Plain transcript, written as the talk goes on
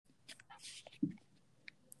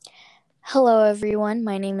Hello, everyone.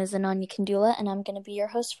 My name is Ananya Kandula, and I'm going to be your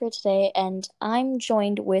host for today. And I'm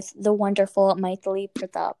joined with the wonderful Maithili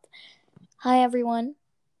Pratap. Hi, everyone.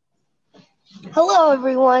 Hello,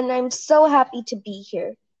 everyone. I'm so happy to be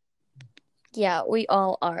here. Yeah, we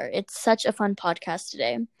all are. It's such a fun podcast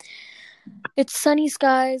today. It's sunny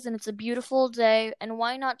skies, and it's a beautiful day. And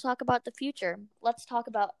why not talk about the future? Let's talk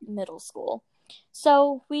about middle school.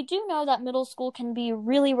 So, we do know that middle school can be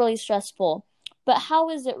really, really stressful. But how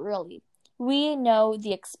is it really? We know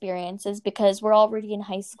the experiences because we're already in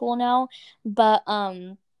high school now, but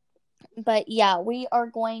yeah, we are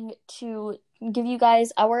going to give you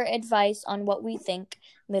guys our advice on what we think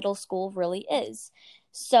middle school really is.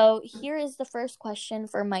 So here is the first question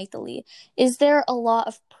for Maithili. Is there a lot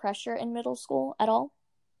of pressure in middle school at all?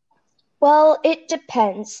 Well, it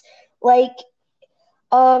depends.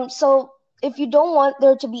 So if you don't want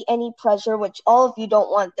there to be any pressure, which all of you don't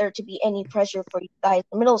want there to be any pressure for you guys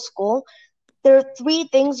in middle school, there are three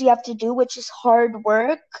things you have to do, which is hard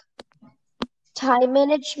work, time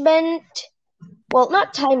management. Well,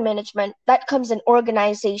 not time management, that comes in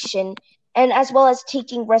organization, and as well as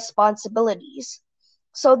taking responsibilities.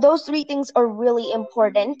 So those three things are really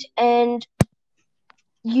important, and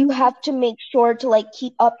you have to make sure to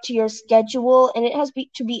keep up to your schedule, and it has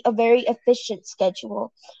to be a very efficient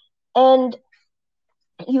schedule, and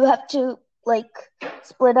you have to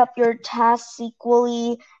split up your tasks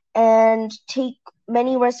equally and take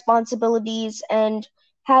many responsibilities and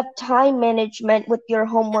have time management with your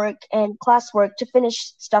homework and classwork to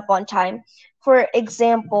finish stuff on time. For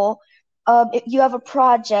example, if you have a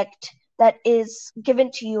project that is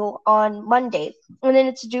given to you on Monday and then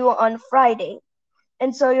it's due on Friday,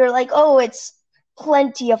 and so you're like, oh, it's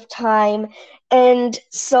plenty of time. And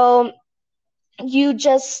so you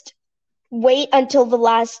just wait until the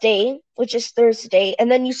last day, which is Thursday, and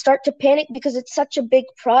then you start to panic because it's such a big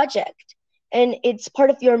project and it's part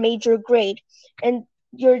of your major grade. And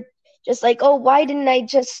you're just like, oh, why didn't I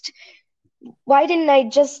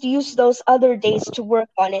just use those other days to work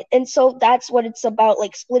on it? And so that's what it's about,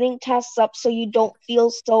 like splitting tasks up so you don't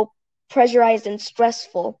feel so pressurized and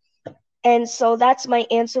stressful. And so that's my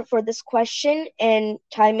answer for this question. And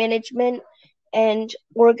time management and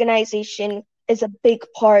organization is a big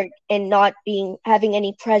part in not having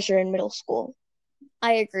any pressure in middle school.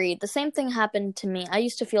 I agree. The same thing happened to me. I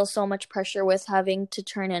used to feel so much pressure with having to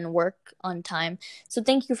turn in work on time. So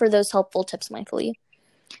thank you for those helpful tips, Maithili.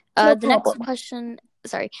 No The next problem. question,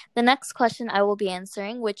 the next question I will be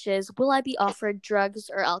answering, which is, will I be offered drugs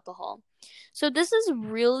or alcohol? So this is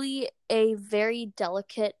really a really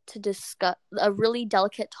delicate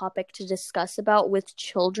topic to discuss about with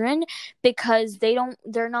children because they're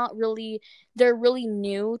really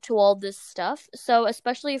new to all this stuff. So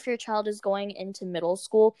especially if your child is going into middle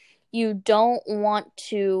school, you don't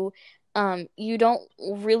really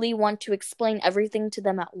want to explain everything to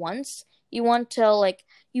them at once. You want to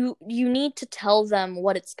you need to tell them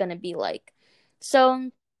what it's going to be like.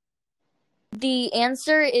 So the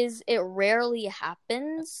answer is it rarely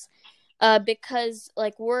happens because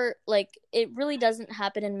it really doesn't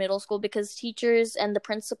happen in middle school because teachers and the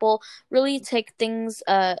principal really take things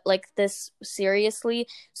like this seriously.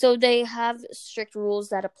 So they have strict rules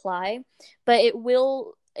that apply, but it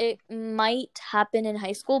might happen in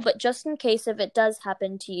high school. But just in case if it does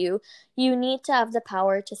happen to you, you need to have the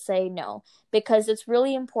power to say no, because it's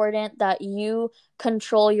really important that you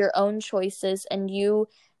control your own choices and you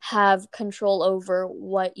have control over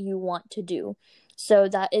what you want to do. So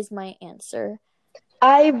that is my answer.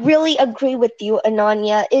 I really agree with you,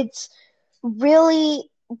 Ananya. It's really,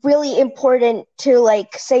 really important to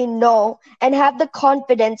say no and have the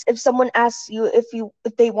confidence if someone asks you if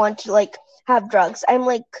they want to have drugs. I'm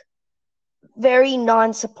very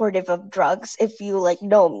non-supportive of drugs if you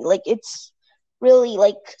know me. It's really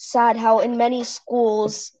sad how in many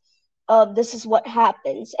schools this is what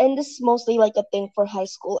happens, and this is mostly a thing for high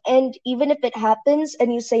school. And even if it happens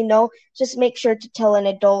and you say no, just make sure to tell an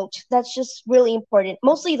adult. That's just really important,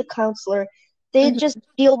 mostly the counselor. They Mhm. just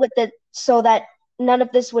deal with it so that none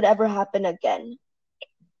of this would ever happen again.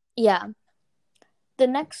 Yeah. The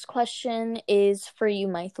next question is for you,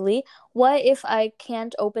 Maithili. What if I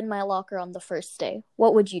can't open my locker on the first day?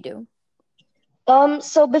 What would you do?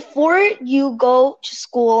 So before you go to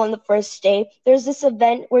school on the first day, there's this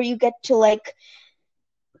event where you get to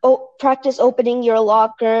practice opening your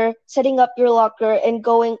locker, setting up your locker, and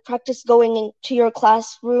practice going into your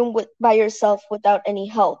classroom by yourself without any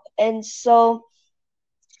help. And so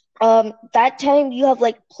that time you have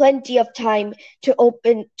plenty of time to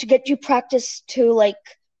get you practice to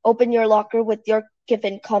open your locker with your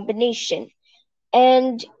given combination.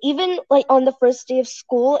 And even like on the first day of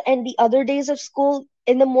school and the other days of school,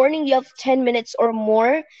 in the morning you have 10 minutes or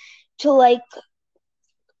more to like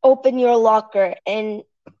open your locker. And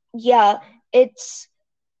yeah, it's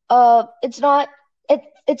not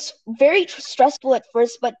it's very stressful at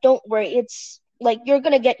first, but don't worry, it's like you're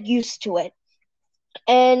gonna get used to it.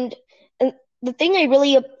 And and the thing I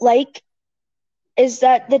really like is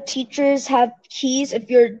that the teachers have keys if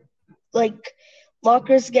your like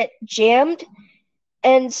lockers get jammed,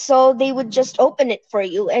 and so they would just open it for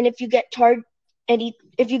you. And if you get tardy,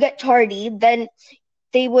 then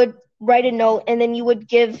they would write a note, and then you would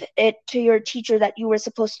give it to your teacher that you were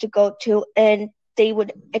supposed to go to, and they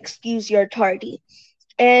would excuse your tardy.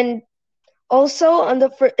 And also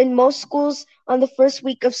in most schools on the first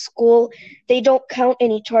week of school, they don't count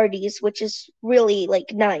any tardies, which is really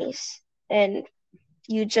like nice. And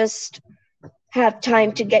you just have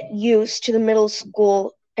time to get used to the middle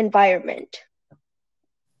school environment.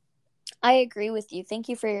 I agree with you. Thank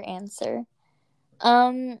you for your answer.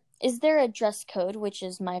 Is there a dress code, which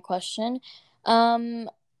is my question?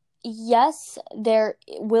 Yes, there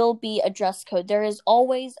will be a dress code. There is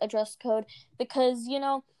always a dress code because,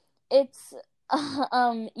 it's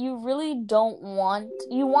you really don't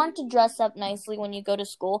want to dress up nicely when you go to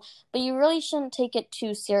school, but you really shouldn't take it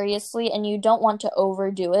too seriously and you don't want to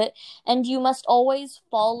overdo it. And you must always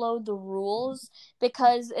follow the rules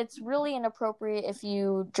because it's really inappropriate if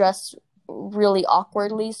you dress really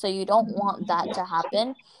awkwardly, so you don't want that to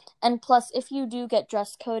happen. And plus, if you do get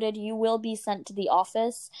dress coded, you will be sent to the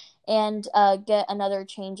office and get another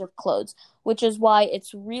change of clothes, which is why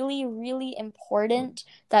it's really, really important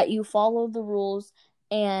that you follow the rules.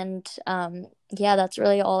 And yeah, that's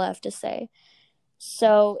really all I have to say.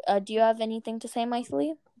 So, do you have anything to say,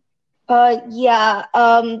 Mythili? Yeah,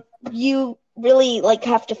 you really like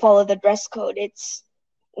have to follow the dress code. It's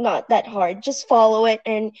not that hard. Just follow it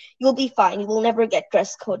and you'll be fine. You will never get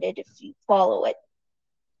dress coded if you follow it.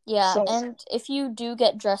 Yeah, So, and if you do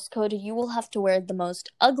get dress coded, you will have to wear the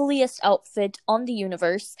most ugliest outfit on the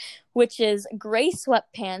universe, which is gray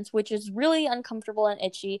sweatpants, which is really uncomfortable and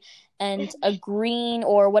itchy, and a green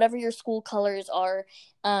or whatever your school colors are,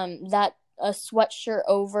 that a sweatshirt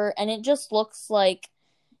over, and it just looks like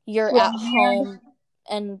you're yeah. at home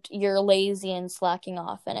and you're lazy and slacking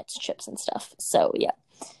off, and it's chips and stuff. So yeah.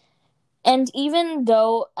 And even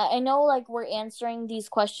though I know like we're answering these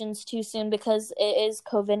questions too soon because it is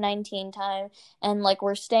COVID-19 time and like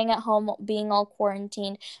we're staying at home being all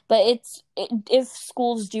quarantined, but if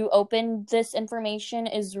schools do open, this information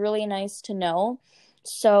is really nice to know.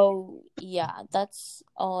 So yeah, that's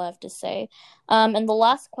all I have to say. And the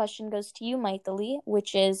last question goes to you, Mythili,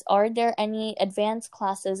 which is, are there any advanced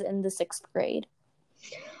classes in the 6th grade?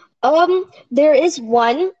 There is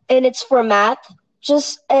one, and it's for math.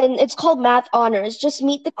 And it's called Math Honors. Just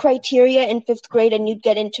meet the criteria in 5th grade, and you'd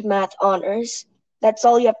get into Math Honors. That's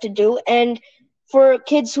all you have to do. And for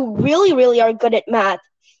kids who really, really are good at math,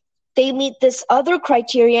 they meet this other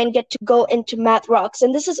criteria and get to go into Math Rocks.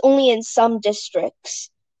 And this is only in some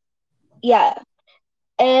districts. Yeah.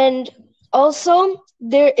 And also,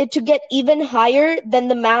 to get even higher than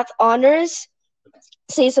the Math Honors,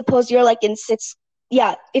 say suppose you're like in sixth,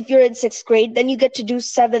 yeah, if you're in 6th grade, then you get to do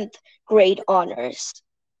 7th grade honors,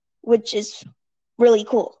 which is really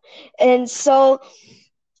cool. And so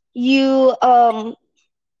you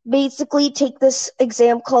basically take this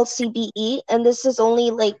exam called CBE, and this is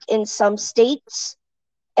only like in some states.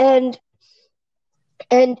 And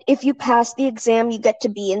if you pass the exam, you get to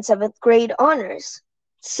be in 7th grade honors.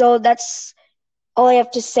 So that's all I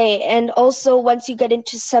have to say. And also, once you get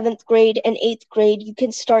into 7th grade and 8th grade, you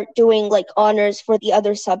can start doing like honors for the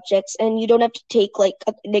other subjects, and you don't have to take like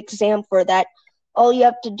an exam for that. All you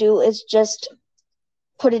have to do is just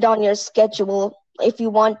put it on your schedule if you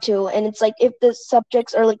want to. And it's like if the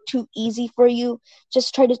subjects are like too easy for you,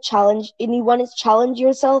 just try to challenge, and you want to challenge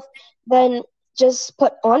yourself, then just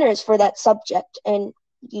put honors for that subject and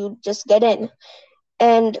you just get in.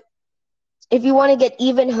 And if you want to get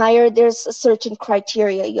even higher, there's a certain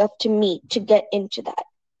criteria you have to meet to get into that.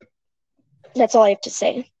 That's all I have to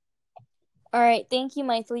say. All right, thank you,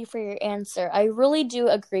 Mythili, for your answer. I really do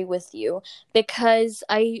agree with you because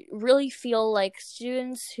I really feel like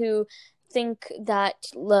students who think that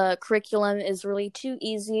the curriculum is really too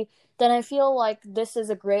easy, then I feel like this is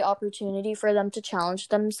a great opportunity for them to challenge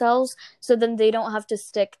themselves so then they don't have to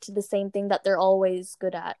stick to the same thing that they're always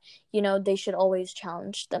good at. They should always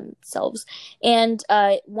challenge themselves. And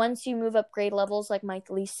once you move up grade levels, like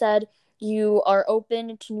Mythili said, you are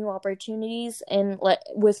open to new opportunities and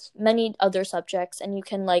with many other subjects, and you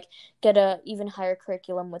can like get a even higher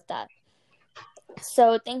curriculum with that.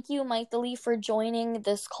 So thank you, Maithili, for joining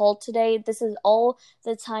this call today. This is all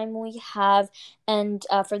the time we have and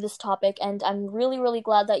for this topic, and I'm really, really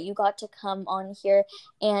glad that you got to come on here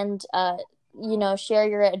and share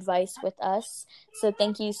your advice with us. So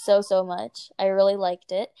thank you so, so much. I really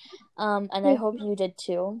liked it, and I hope you did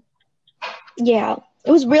too. Yeah,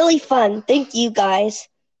 it was really fun. Thank you, guys.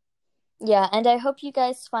 Yeah, and I hope you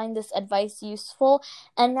guys find this advice useful.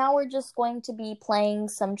 And now we're just going to be playing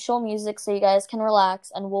some chill music so you guys can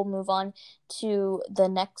relax, and we'll move on to the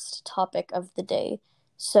next topic of the day.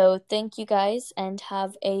 So thank you guys and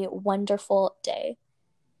have a wonderful day.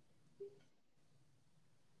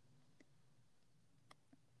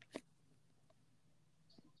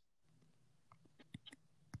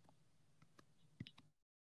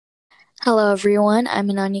 Hello, everyone. I'm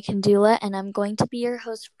Ananya Kandula, and I'm going to be your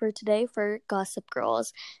host for today for Gossip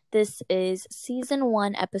Girls. This is Season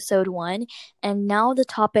 1, Episode 1, and now the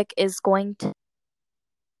topic is going to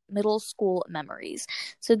middle school memories.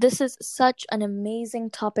 So this is such an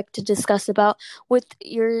amazing topic to discuss about with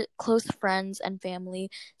your close friends and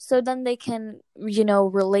family, so then they can,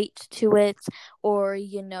 relate to it, or,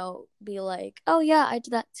 be like, oh yeah, I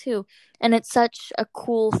did that too. And it's such a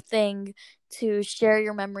cool thing to share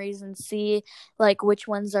your memories and see like which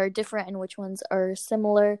ones are different and which ones are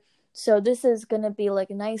similar. So this is going to be like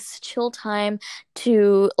a nice chill time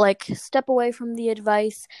to like step away from the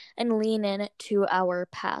advice and lean in to our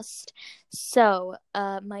past. So,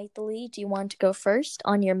 Maithili, do you want to go first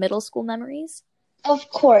on your middle school memories? Of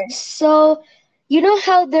course. So, you know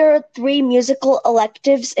how there are three musical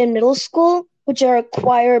electives in middle school, which are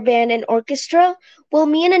choir, band, and orchestra? Well,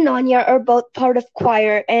 me and Ananya are both part of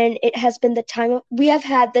choir, and it has been we have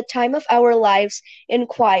had the time of our lives in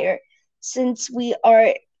choir since we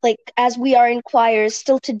are, as we are in choir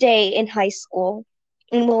still today in high school,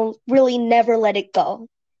 and we'll really never let it go.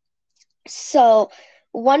 So,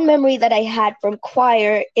 one memory that I had from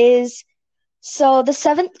choir is the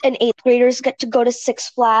seventh and eighth graders get to go to Six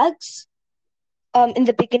Flags in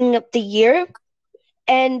the beginning of the year.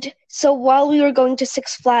 And so while we were going to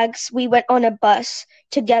Six Flags, we went on a bus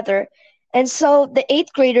together. And so the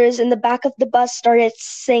eighth graders in the back of the bus started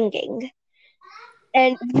singing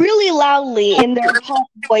and really loudly in their pop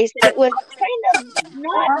voice. And it was kind of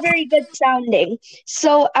not very good sounding.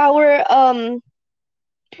 So uh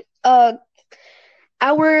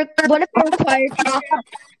our one of our choir teachers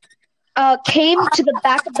came to the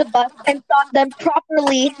back of the bus and taught them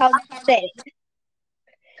properly how to sing.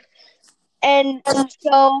 And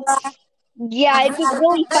so, yeah, it was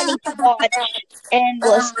really funny to watch and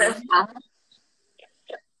listen.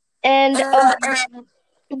 And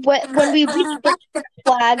when we reached Six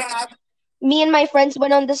Flags, me and my friends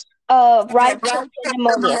went on this ride called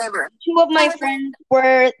Pandemonium. Two of my friends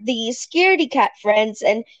were the Scaredy Cat friends,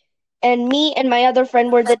 and me and my other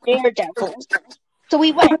friend were the Daredevils. So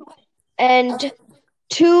we went, and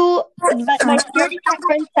my Scaredy Cat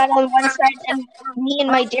friend sat on one side, and me and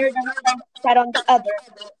my Daredevil friend sat on the other.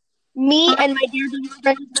 Me and my Daredevil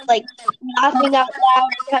friends were like laughing out loud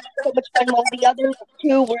and having so much fun, while the other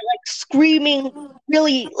two were like screaming,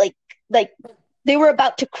 really like they were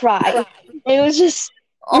about to cry. It was just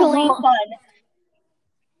really fun.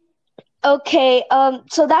 Okay,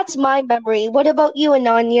 so that's my memory. What about you,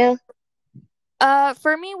 Ananya?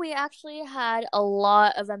 For me, we actually had a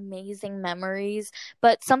lot of amazing memories,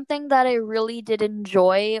 but something that I really did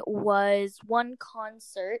enjoy was one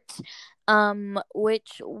concert,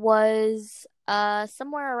 which was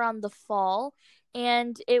somewhere around the fall,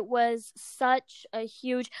 and it was such a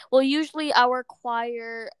huge. Well, usually our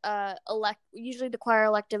usually the choir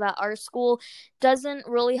elective at our school doesn't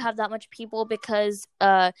really have that much people because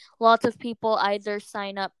lots of people either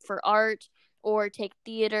sign up for art or take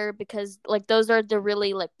theater, because like those are the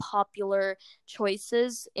really like popular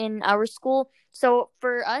choices in our school. So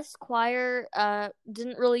for us, choir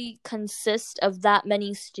didn't really consist of that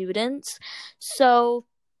many students. So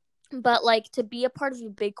but like to be a part of a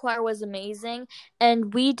big choir was amazing,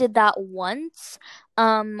 and we did that once,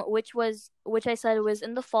 which I said was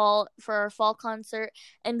in the fall for our fall concert,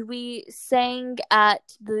 and we sang at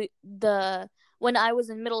the when I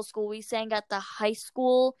was in middle school, we sang at the high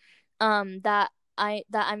school that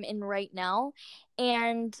I'm in right now,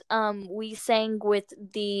 and we sang with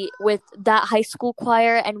that high school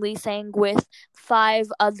choir, and we sang with 5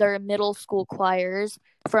 other middle school choirs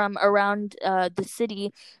from around the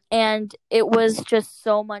city, and it was just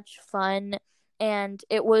so much fun. and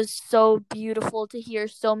it was so beautiful to hear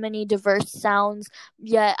so many diverse sounds,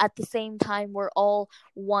 yet at the same time we're all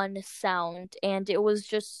one sound, and it was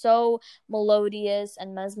just so melodious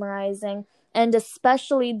and mesmerizing. And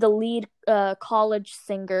especially the lead college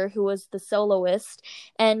singer, who was the soloist,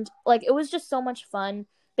 and like it was just so much fun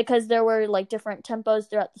because there were like different tempos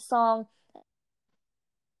throughout the song,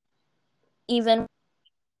 even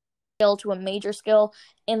scale to a major scale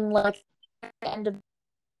in like the end of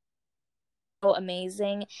so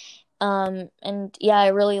amazing. And yeah, I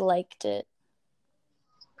really liked it.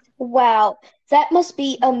 Wow, that must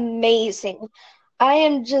be amazing. I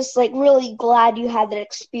am just like really glad you had that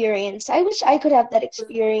experience. I wish I could have that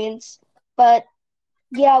experience, but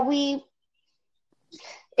yeah, we're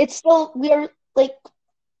like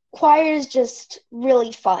choir is just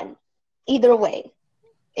really fun. Either way,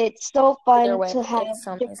 it's so Either fun way, to have it's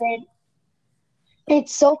so amazing. different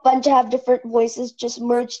it's so fun to have different voices just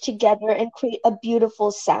merge together and create a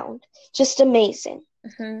beautiful sound. Just amazing.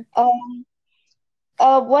 Mm-hmm. Um,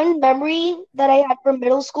 one memory that I had from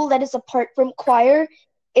middle school that is apart from choir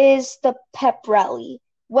is the pep rally.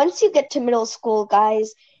 Once you get to middle school,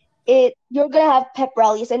 guys, you're gonna have pep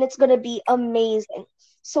rallies and it's gonna be amazing.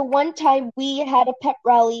 So one time we had a pep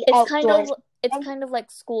rally It's kind outdoors. of it's kind of like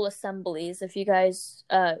school assemblies if you guys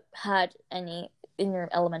had any in your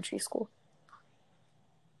elementary school.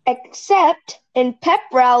 Except in pep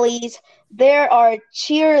rallies, there are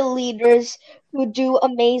cheerleaders who do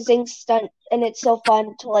amazing stunts, and it's so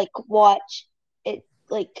fun to like watch it.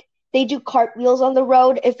 Like they do cartwheels on the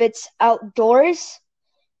road if it's outdoors.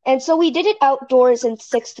 And so we did it outdoors in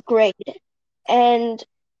sixth grade, and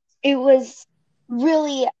it was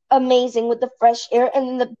really amazing with the fresh air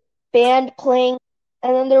and the band playing.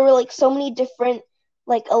 And then there were like so many different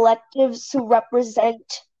like electives who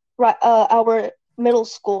represent our middle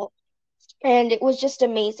school, and it was just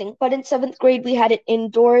amazing. But in seventh grade, we had it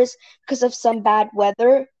indoors because of some bad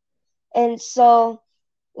weather, and so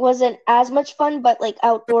it wasn't as much fun. But like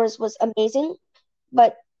outdoors was amazing,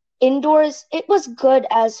 but indoors it was good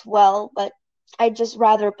as well. But I just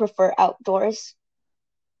rather prefer outdoors.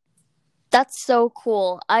 That's so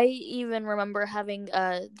cool. I even remember having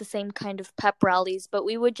the same kind of pep rallies, but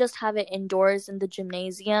we would just have it indoors in the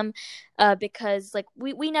gymnasium, because like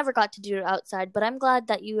we never got to do it outside. But I'm glad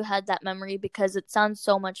that you had that memory because it sounds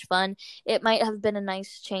so much fun. It might have been a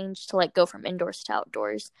nice change to like go from indoors to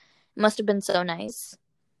outdoors. It must have been so nice.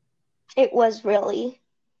 It was really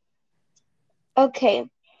okay.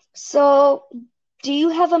 So, do you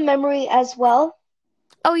have a memory as well?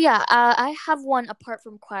 Oh yeah, I have one apart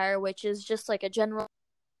from choir, which is just like a general,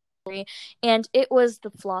 and it was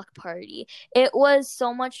the flock party. It was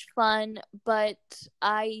so much fun, but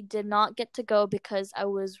I did not get to go because I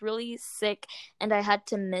was really sick and I had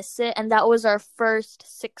to miss it. And that was our first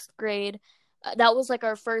sixth grade. That was like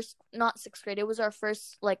our first, not sixth grade. It was our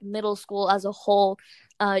first like middle school as a whole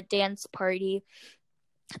dance party.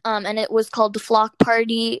 And it was called the Flock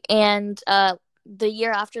Party. And the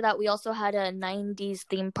year after that, we also had a 90s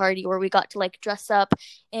theme party where we got to like dress up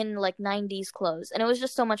in like 90s clothes, and it was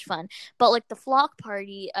just so much fun. But like the Flock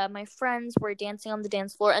Party, my friends were dancing on the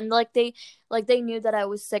dance floor, and like they knew that I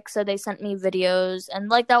was sick, so they sent me videos, and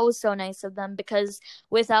like that was so nice of them because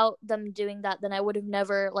without them doing that, then I would have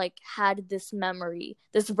never like had this memory,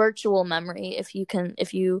 this virtual memory, if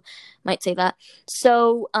you might say that.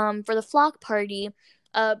 So for the Flock Party,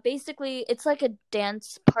 basically it's like a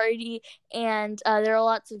dance party, and there are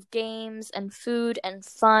lots of games and food and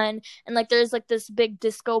fun, and like there's like this big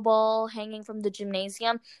disco ball hanging from the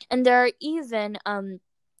gymnasium, and there are even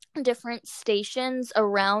different stations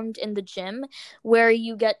around in the gym where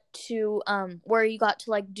you get to where you got to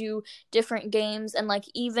like do different games, and like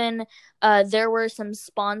even there were some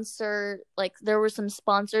sponsors,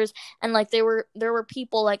 and like there were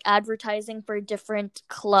people like advertising for different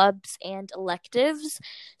clubs and electives.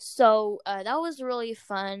 So that was really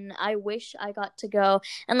fun. I wish I got to go,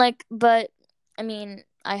 and like but I mean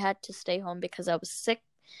I had to stay home because I was sick.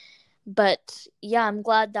 But yeah, I'm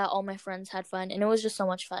glad that all my friends had fun, and it was just so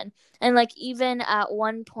much fun. And like even at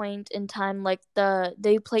one point in time, like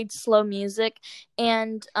they played slow music,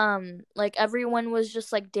 and like everyone was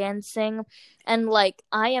just like dancing, and like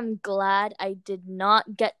I am glad I did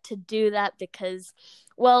not get to do that because,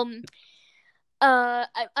 well,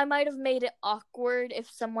 I might have made it awkward if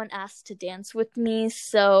someone asked to dance with me,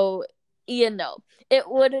 so you know it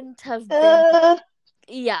wouldn't have been. Uh,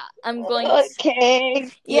 Yeah, I'm going to. okay,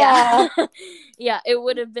 Yeah. yeah, Yeah, it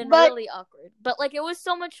would have been but really awkward. But like it was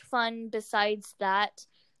so much fun besides that.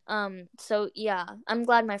 So yeah, I'm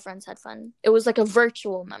glad my friends had fun. It was like a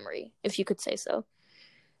virtual memory, if you could say so.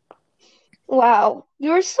 Wow,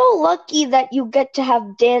 you're so lucky that you get to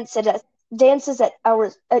have dances at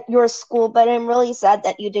your school, but I'm really sad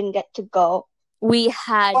that you didn't get to go. We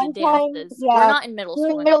had One time, dances. We're yeah, not in middle school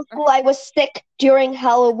during middle anymore. school, I was sick during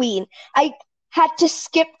Halloween. I had to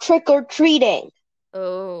skip trick or treating.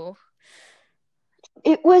 Oh,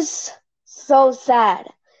 It was so sad.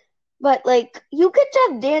 But like, you get to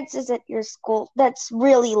have dances at your school. That's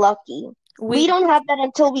really lucky. We we don't have that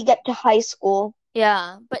until we get to high school.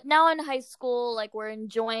 yeah, but now in high school, like we're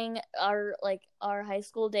enjoying our high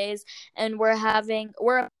school days, and we're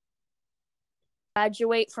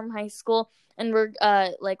graduate from high school, and we're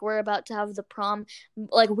about to have the prom.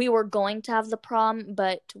 Like we were going to have the prom,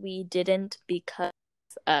 but we didn't because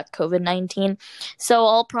COVID-19. So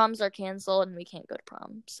all proms are canceled and we can't go to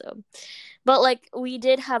prom. So, but like we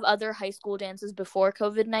did have other high school dances before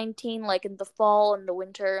COVID-19, like in the fall and the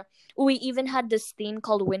winter. We even had this theme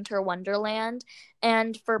called Winter Wonderland,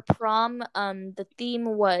 and for prom, the theme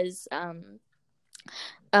was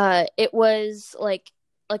it was like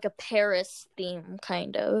a Paris theme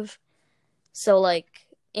kind of. So like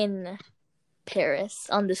in Paris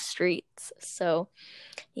on the streets. So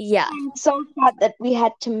yeah. I'm so sad that we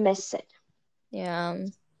had to miss it. Yeah.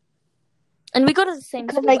 And we go to the same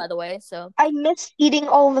Because school, by the way, so I miss eating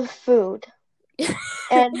all the food.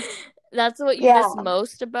 And that's what you yeah, miss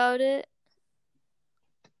most about it.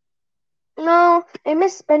 no, I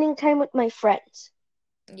miss spending time with my friends.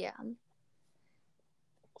 Yeah.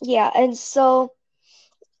 Yeah, and so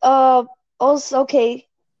uh also okay,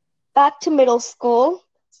 back to middle school.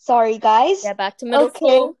 Sorry guys. Yeah, back to middle Okay.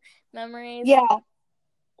 school memories. Yeah.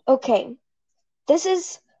 Okay. This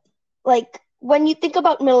is like when you think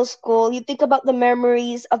about middle school, you think about the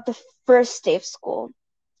memories of the first day of school.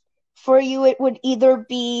 For you, it would either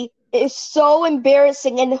be it's so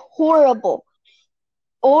embarrassing and horrible,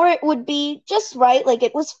 or it would be just right, like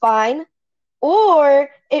it was fine, or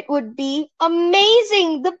it would be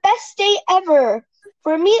amazing, the best day ever.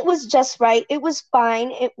 For me, it was just right. It was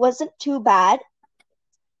fine. It wasn't too bad.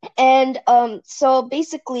 And so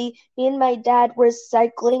basically, me and my dad were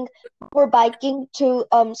biking to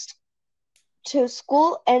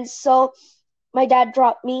school, and so my dad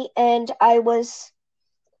dropped me, and I was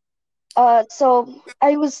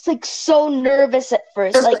like so nervous at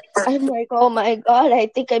first. Like I'm like, oh my god, I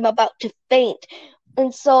think I'm about to faint.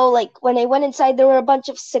 And so like when I went inside, there were a bunch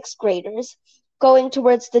of sixth graders going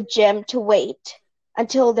towards the gym to wait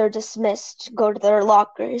until they're dismissed to go to their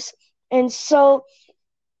lockers. And so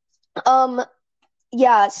um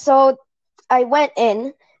yeah, so I went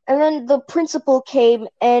in, and then the principal came,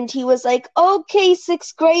 and he was like, okay,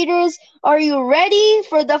 sixth graders, are you ready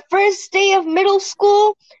for the first day of middle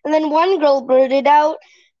school? And then one girl blurted out,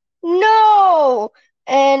 no!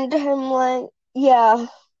 And I'm like, yeah,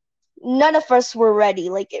 none of us were ready.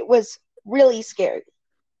 Like, it was really scary.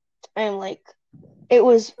 I'm like, I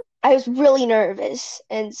was really nervous.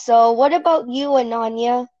 And so, what about you,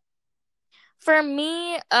 Ananya? For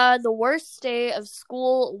me, the worst day of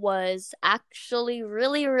school was actually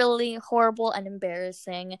really, really horrible and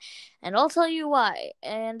embarrassing, and I'll tell you why.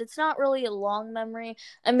 And it's not really a long memory.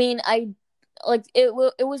 I mean, I like it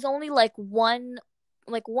was only like one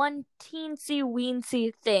teensy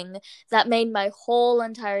weensy thing that made my whole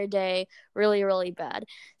entire day really, really bad.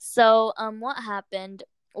 So, what happened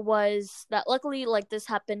was that luckily, like this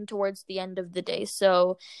happened towards the end of the day.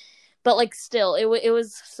 So, but like still it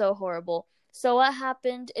was so horrible. So what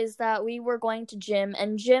happened is that we were going to gym,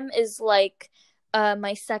 and gym is like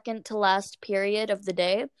my second to last period of the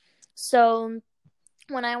day. So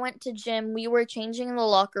when I went to gym, we were changing in the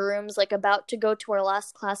locker rooms, like about to go to our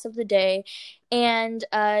last class of the day. And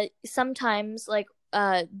sometimes like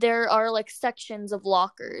there are like sections of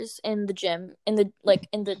lockers in the gym, in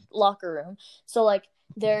the locker room. So like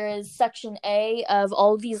there is section A of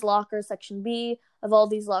all these lockers, section B of all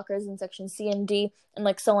these lockers, and section C and D, and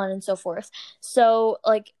like so on and so forth. So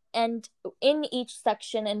like, and in each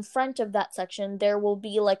section, in front of that section, there will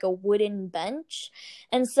be like a wooden bench.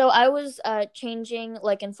 And so I was changing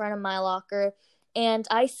like in front of my locker, and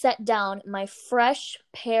I set down my fresh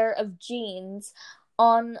pair of jeans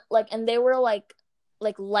on like, and they were like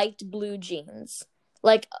light blue jeans.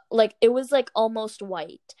 Like it was like almost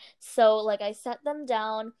white. So like I set them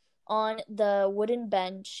down on the wooden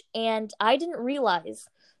bench, and I didn't realize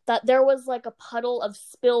that there was like a puddle of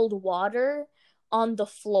spilled water on the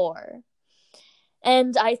floor.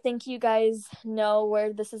 And I think you guys know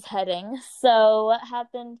where this is heading. So what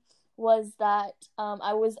happened was that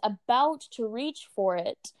I was about to reach for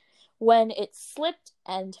it when it slipped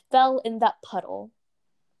and fell in that puddle.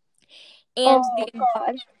 And Oh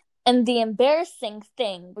God. the embarrassing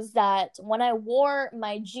thing was that when I wore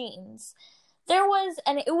my jeans, There was,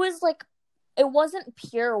 and it was like, it wasn't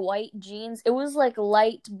pure white jeans. It was like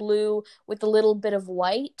light blue with a little bit of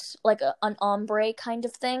white, like an ombre kind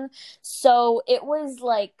of thing. So it was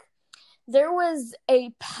like there was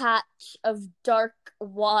a patch of dark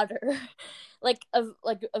water, like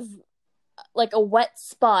a wet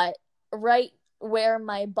spot right where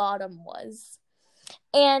my bottom was.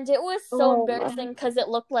 And it was so Oh my. embarrassing because it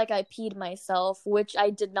looked like I peed myself, which I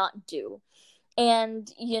did not do. And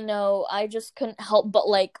I just couldn't help but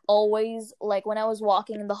like always, like when I was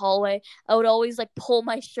walking in the hallway, I would always like pull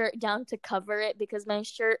my shirt down to cover it because my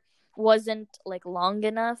shirt wasn't like long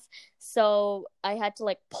enough, so I had to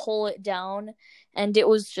like pull it down, and it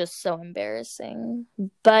was just so embarrassing.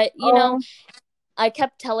 But Oh, I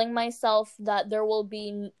kept telling myself that there will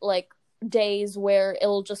be like days where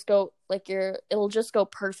it'll just go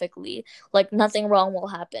perfectly, like nothing wrong will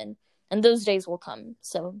happen, and those days will come.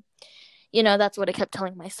 So that's what I kept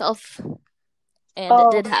telling myself, and it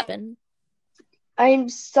oh, did happen. I'm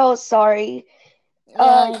so sorry.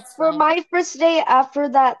 Yeah, it's For fine. my first day after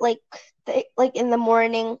that, like in the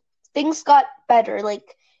morning, things got better.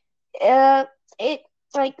 Uh, it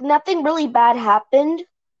like nothing really bad happened.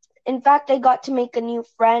 In fact, I got to make a new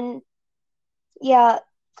friend. Yeah,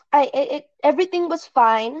 everything was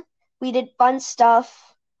fine. We did fun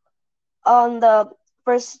stuff on the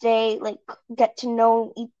first day, like get to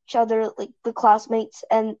know each other, like the classmates,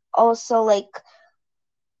 and also like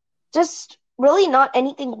just really not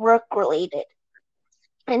anything work related.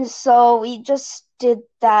 And so we just did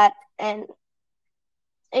that, and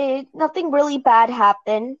nothing really bad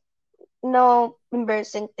happened. No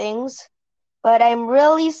embarrassing things. But I'm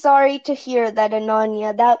really sorry to hear that,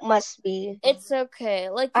 Ananya. That must be. It's okay.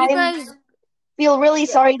 Like you I guys, feel really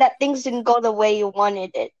yeah, sorry that things didn't go the way you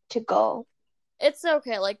wanted it to go. it's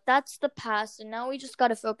okay. Like that's the past, and now we just got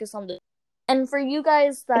to focus on the. And for you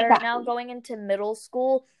guys that are now Exactly. going into middle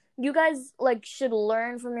school, you guys like should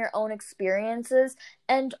learn from your own experiences,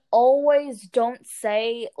 and always don't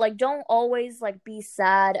always like be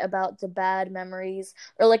sad about the bad memories,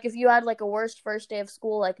 or like if you had like a worst first day of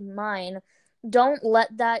school like mine, don't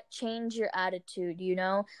let that change your attitude.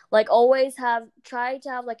 Like always try to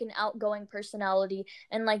have like an outgoing personality,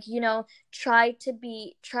 and like try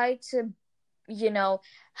to you know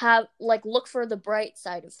have like look for the bright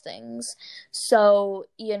side of things. So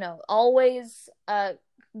always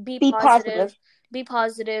be Be positive.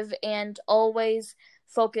 positive, and always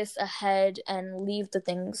focus ahead and leave the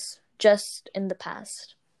things just in the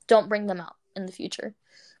past. Don't bring them out in the future.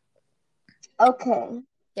 Okay.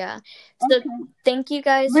 Yeah, so Okay. thank you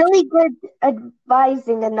guys. Really good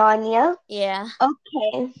advising, Ananya. Yeah.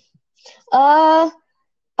 Okay. Uh,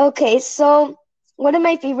 okay. So one of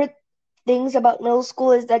my favorite things about middle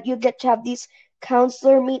school is that you get to have these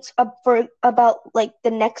counselor meets up for about like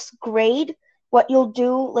the next grade, what you'll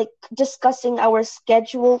do, like discussing our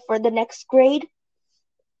schedule for the next grade.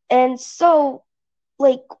 And so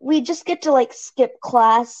like we just get to like skip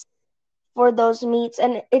class for those meets,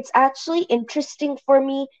 and it's actually interesting for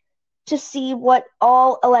me to see what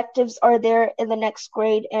all electives are there in the next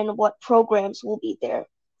grade and what programs will be there.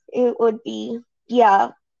 It would be,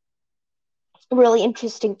 yeah, really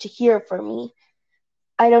interesting to hear for me.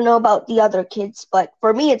 I don't know about the other kids, but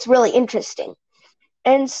for me, it's really interesting.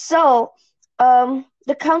 And so,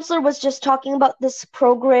 the counselor was just talking about this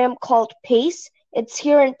program called PACE. It's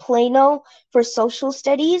here in Plano for social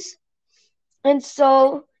studies. And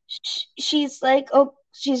so she's like, oh,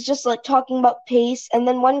 she's just like talking about PACE. And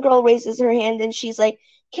then one girl raises her hand and she's like,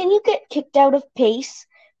 can you get kicked out of PACE?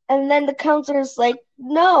 And then the counselor's like,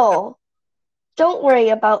 no, don't worry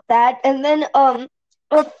about that. And then a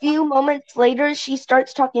few moments later she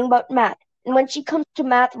starts talking about math. And when she comes to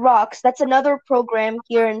Math Rocks, that's another program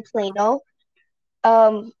here in Plano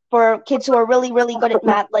for kids who are really, really good at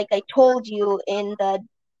math, like I told you in the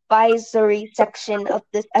advisory section of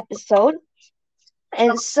this episode.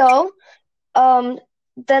 And so um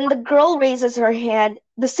then the girl raises her hand,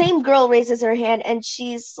 the same girl raises her hand, and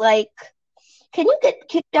she's like, can you get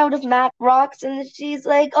kicked out of Math Rocks? And she's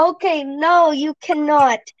like, okay, no, you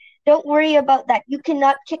cannot. Don't worry about that. You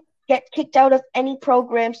cannot get kicked out of any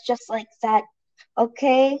programs just like that.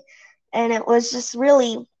 Okay? And it was just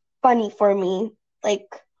really funny for me. Like,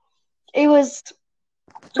 it was,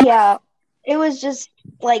 yeah, it was just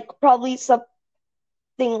like probably something,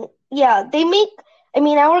 yeah, I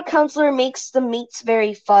mean, our counselor makes the meets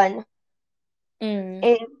very fun. Mm.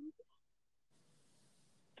 It,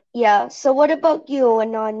 yeah, so what about you,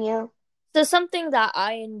 Ananya? So something that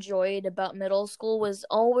I enjoyed about middle school was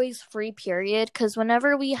always free period, because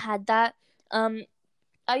whenever we had that, um,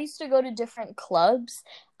 I used to go to different clubs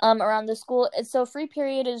around the school. And so free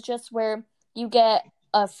period is just where you get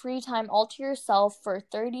a free time all to yourself for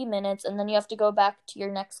 30 minutes, and then you have to go back to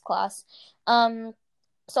your next class.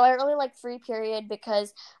 So I really like free period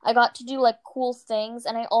because I got to do like cool things,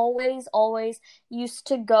 and I always used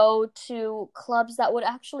to go to clubs that would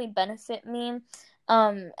actually benefit me.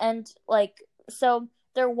 And like, so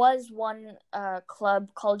there was one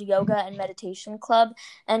club called Yoga and Meditation Club,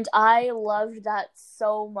 and I loved that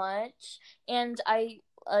so much. And I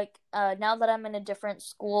like, now that I'm in a different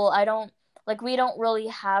school, I don't like, we don't really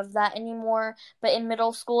have that anymore, but in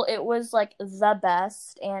middle school it was like the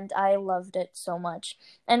best, and I loved it so much.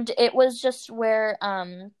 And it was just where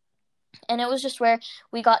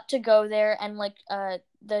we got to go there, and like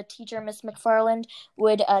the teacher, Miss McFarland,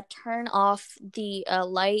 would turn off the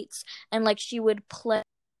lights, and like she would play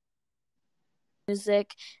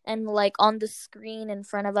music, and like on the screen in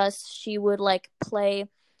front of us she would like play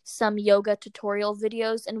some yoga tutorial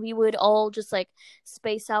videos, and we would all just like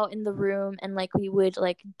space out in the room, and like we would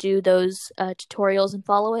like do those tutorials and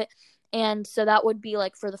follow it. And so that would be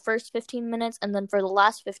like for the first 15 minutes, and then for the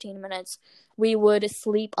last 15 minutes we would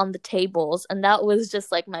sleep on the tables, and that was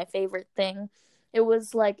just like my favorite thing. It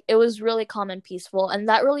was really calm and peaceful, and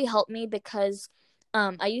that really helped me because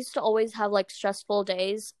I used to always have like stressful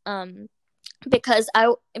days, because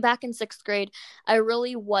I back in 6th grade I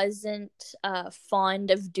really wasn't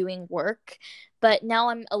fond of doing work, but now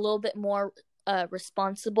I'm a little bit more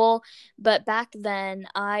responsible. But back then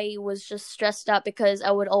I was just stressed out because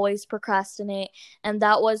I would always procrastinate, and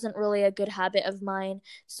that wasn't really a good habit of mine.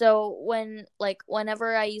 So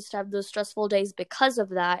whenever I used to have those stressful days because of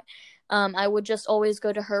that, I would just always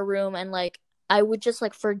go to her room, and like I would just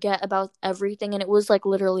like forget about everything, and it was like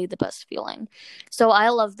literally the best feeling. So I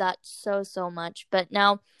love that so much. But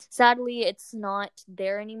now sadly it's not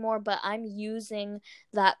there anymore, but I'm using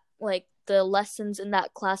that, like the lessons in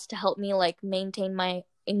that class, to help me like maintain my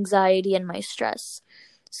anxiety and my stress.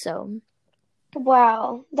 So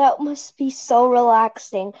Wow, that must be so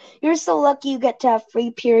relaxing. You're so lucky you get to have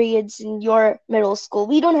free periods in your middle school.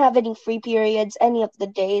 We don't have any free periods any of the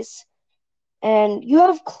days. And you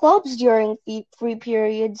have clubs during free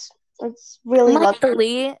periods. It's really lucky.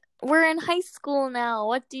 luckily we're in high school now.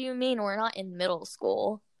 What do you mean we're not in middle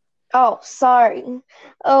school? Oh, sorry.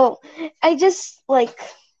 Oh, I just like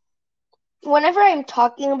whenever I'm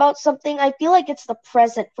talking about something, I feel like it's the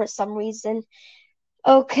present for some reason.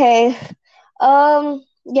 Okay.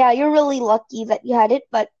 Yeah, you're really lucky that you had it,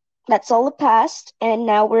 but that's all the past, and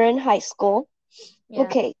now we're in high school. Yeah.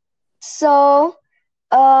 Okay. So,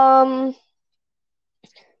 um,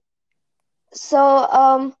 so,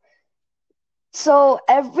 um, so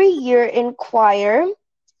every year in choir,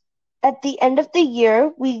 at the end of the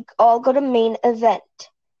year, we all go to main event.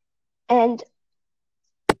 And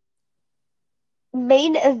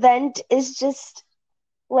main event is just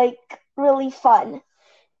like really fun.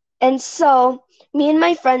 And so me and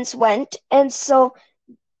my friends went, and so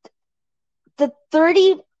the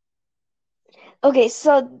 30 okay,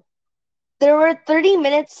 so there were 30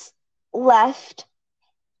 minutes left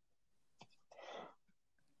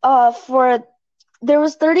for there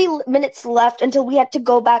was 30 minutes left until we had to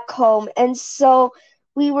go back home. And so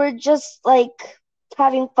we were just like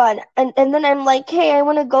having fun. And then I'm like, "Hey, I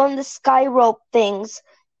want to go on the sky rope things.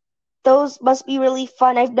 Those must be really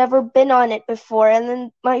fun. I've never been on it before." And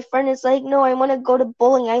then my friend is like, "No, I want to go to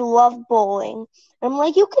bowling. I love bowling." I'm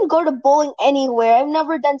like, "You can go to bowling anywhere. I've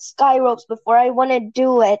never done sky ropes before. I want to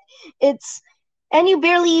do it." It's and you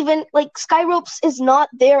barely even like sky ropes is not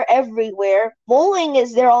there everywhere. Bowling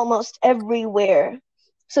is there almost everywhere.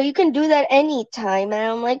 So you can do that anytime. And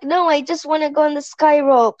I'm like, "No, I just want to go on the sky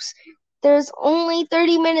ropes. There's only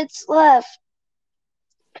 30 minutes left."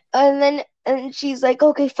 And she's like,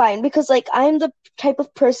 "Okay, fine," because like I'm the type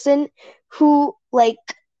of person who like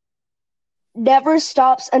never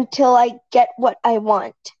stops until I get what I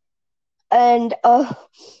want. And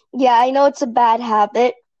yeah, I know it's a bad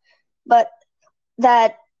habit, but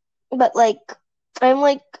that but like I'm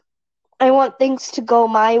like I want things to go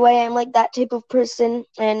my way. I'm like that type of person,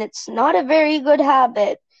 and it's not a very good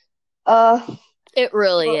habit. Uh It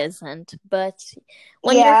really isn't, but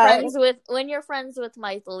yeah, when you're friends with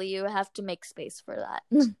Michael, you have to make space for that.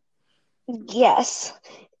 yes.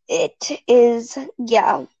 It is,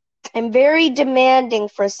 yeah. I'm very demanding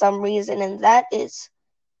for some reason, and that is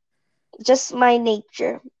just my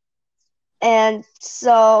nature. And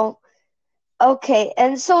so, okay,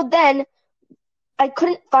 and so then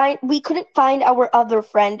we couldn't find our other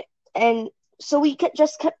friend, and so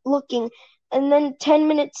just kept looking, and then 10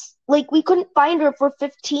 minutes, like we couldn't find her for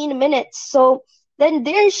 15 minutes. So then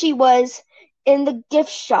there she was in the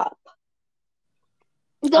gift shop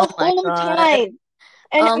the Oh my whole god. time.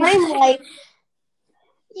 And I'm like,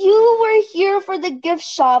 you were here for the gift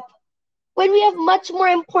shop when we have much more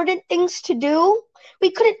important things to do.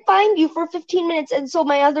 We couldn't find you for 15 minutes, and so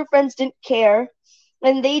my other friends didn't care.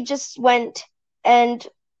 And they just went, and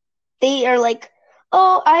they are like,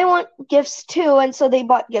 oh, I want gifts too. And so they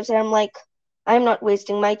bought gifts, and I'm like, I'm not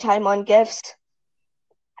wasting my time on gifts.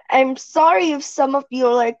 I'm sorry if some of you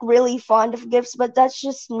are like really fond of gifts, but that's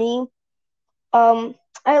just me. I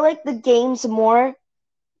like the games more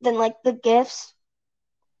than like the gifts.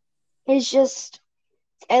 It's just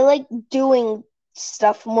I like doing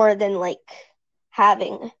stuff more than like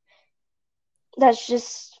having. That's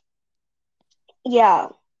just yeah.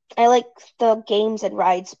 I like the games and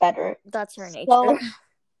rides better. That's her nature. So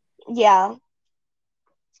yeah,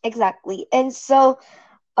 exactly. And so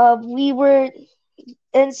we were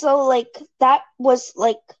and so like that was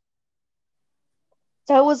like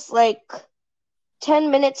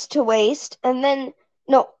 10 minutes to waste, and then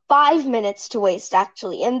no, 5 minutes to waste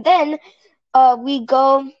actually. And then we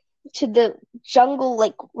go to the jungle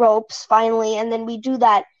like ropes finally, and then we do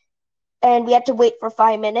that, and we had to wait for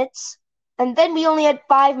 5 minutes, and then we only had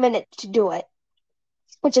 5 minutes to do it,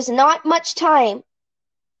 which is not much time.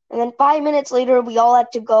 And then 5 minutes later, we all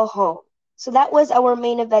had to go home. So that was our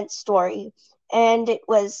main event story, and it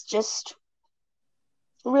was just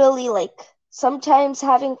really like sometimes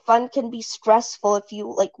having fun can be stressful if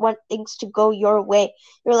you like want things to go your way.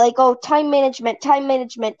 You're like, oh, time management, time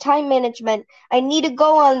management, time management. I need to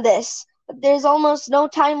go on this. But there's almost no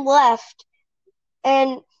time left.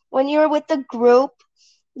 And when you're with a group,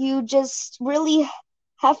 you just really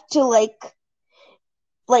have to like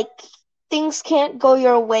things can't go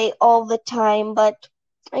your way all the time, but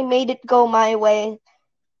I made it go my way,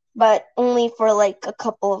 but only for like a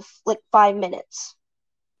couple of like 5 minutes.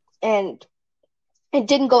 And it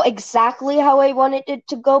didn't go exactly how I wanted it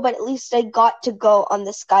to go, but at least I got to go on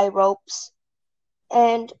the sky ropes.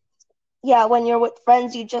 And yeah, when you're with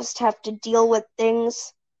friends, you just have to deal with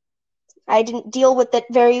things. I didn't deal with it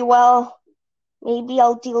very well. Maybe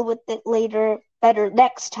I'll deal with it better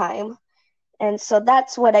next time. And so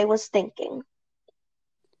that's what I was thinking.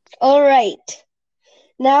 All right.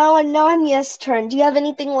 Now Ananya's turn. Do you have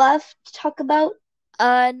anything left to talk about?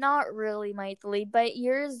 Not really, Maithili, but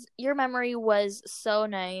your memory was so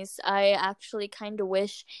nice. I actually kind of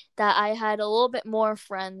wish that I had a little bit more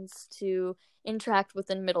friends to interact with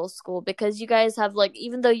in middle school, because you guys have like,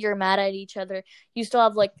 even though you're mad at each other, you still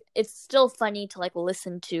have like, it's still funny to like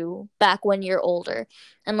listen to back when you're older,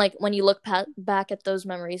 and like when you look back at those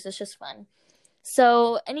memories, it's just fun.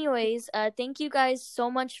 So, anyways, thank you guys so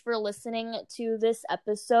much for listening to this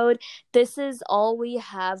episode. This is all we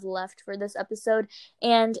have left for this episode.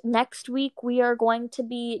 And next week, we are going to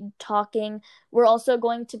be talking. We're also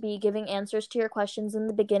going to be giving answers to your questions in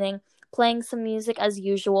the beginning, playing some music as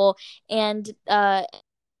usual, and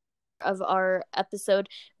of our episode,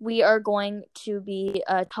 we are going to be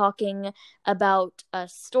talking about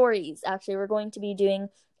stories. Actually, we're going to be doing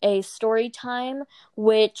a story time,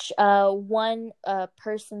 which one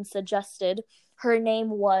person suggested. Her name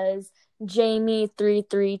was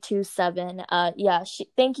Jamie3327. Yeah,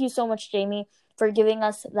 thank you so much, Jamie, for giving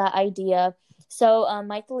us that idea. So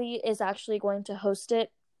Maithili is actually going to host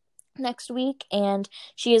it next week, and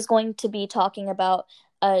she is going to be talking about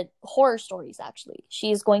horror stories. Actually, she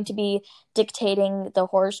is going to be dictating the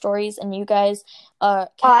horror stories, and you guys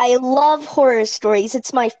I love horror stories.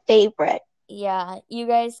 It's my favorite. Yeah, you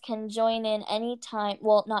guys can join in anytime.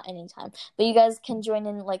 Well, not anytime, but you guys can join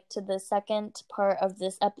in like to the second part of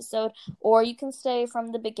this episode, or you can stay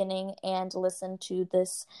from the beginning and listen to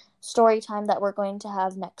this story time that we're going to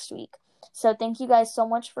have next week. So thank you guys so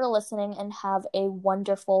much for listening, and have a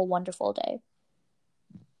wonderful, wonderful day.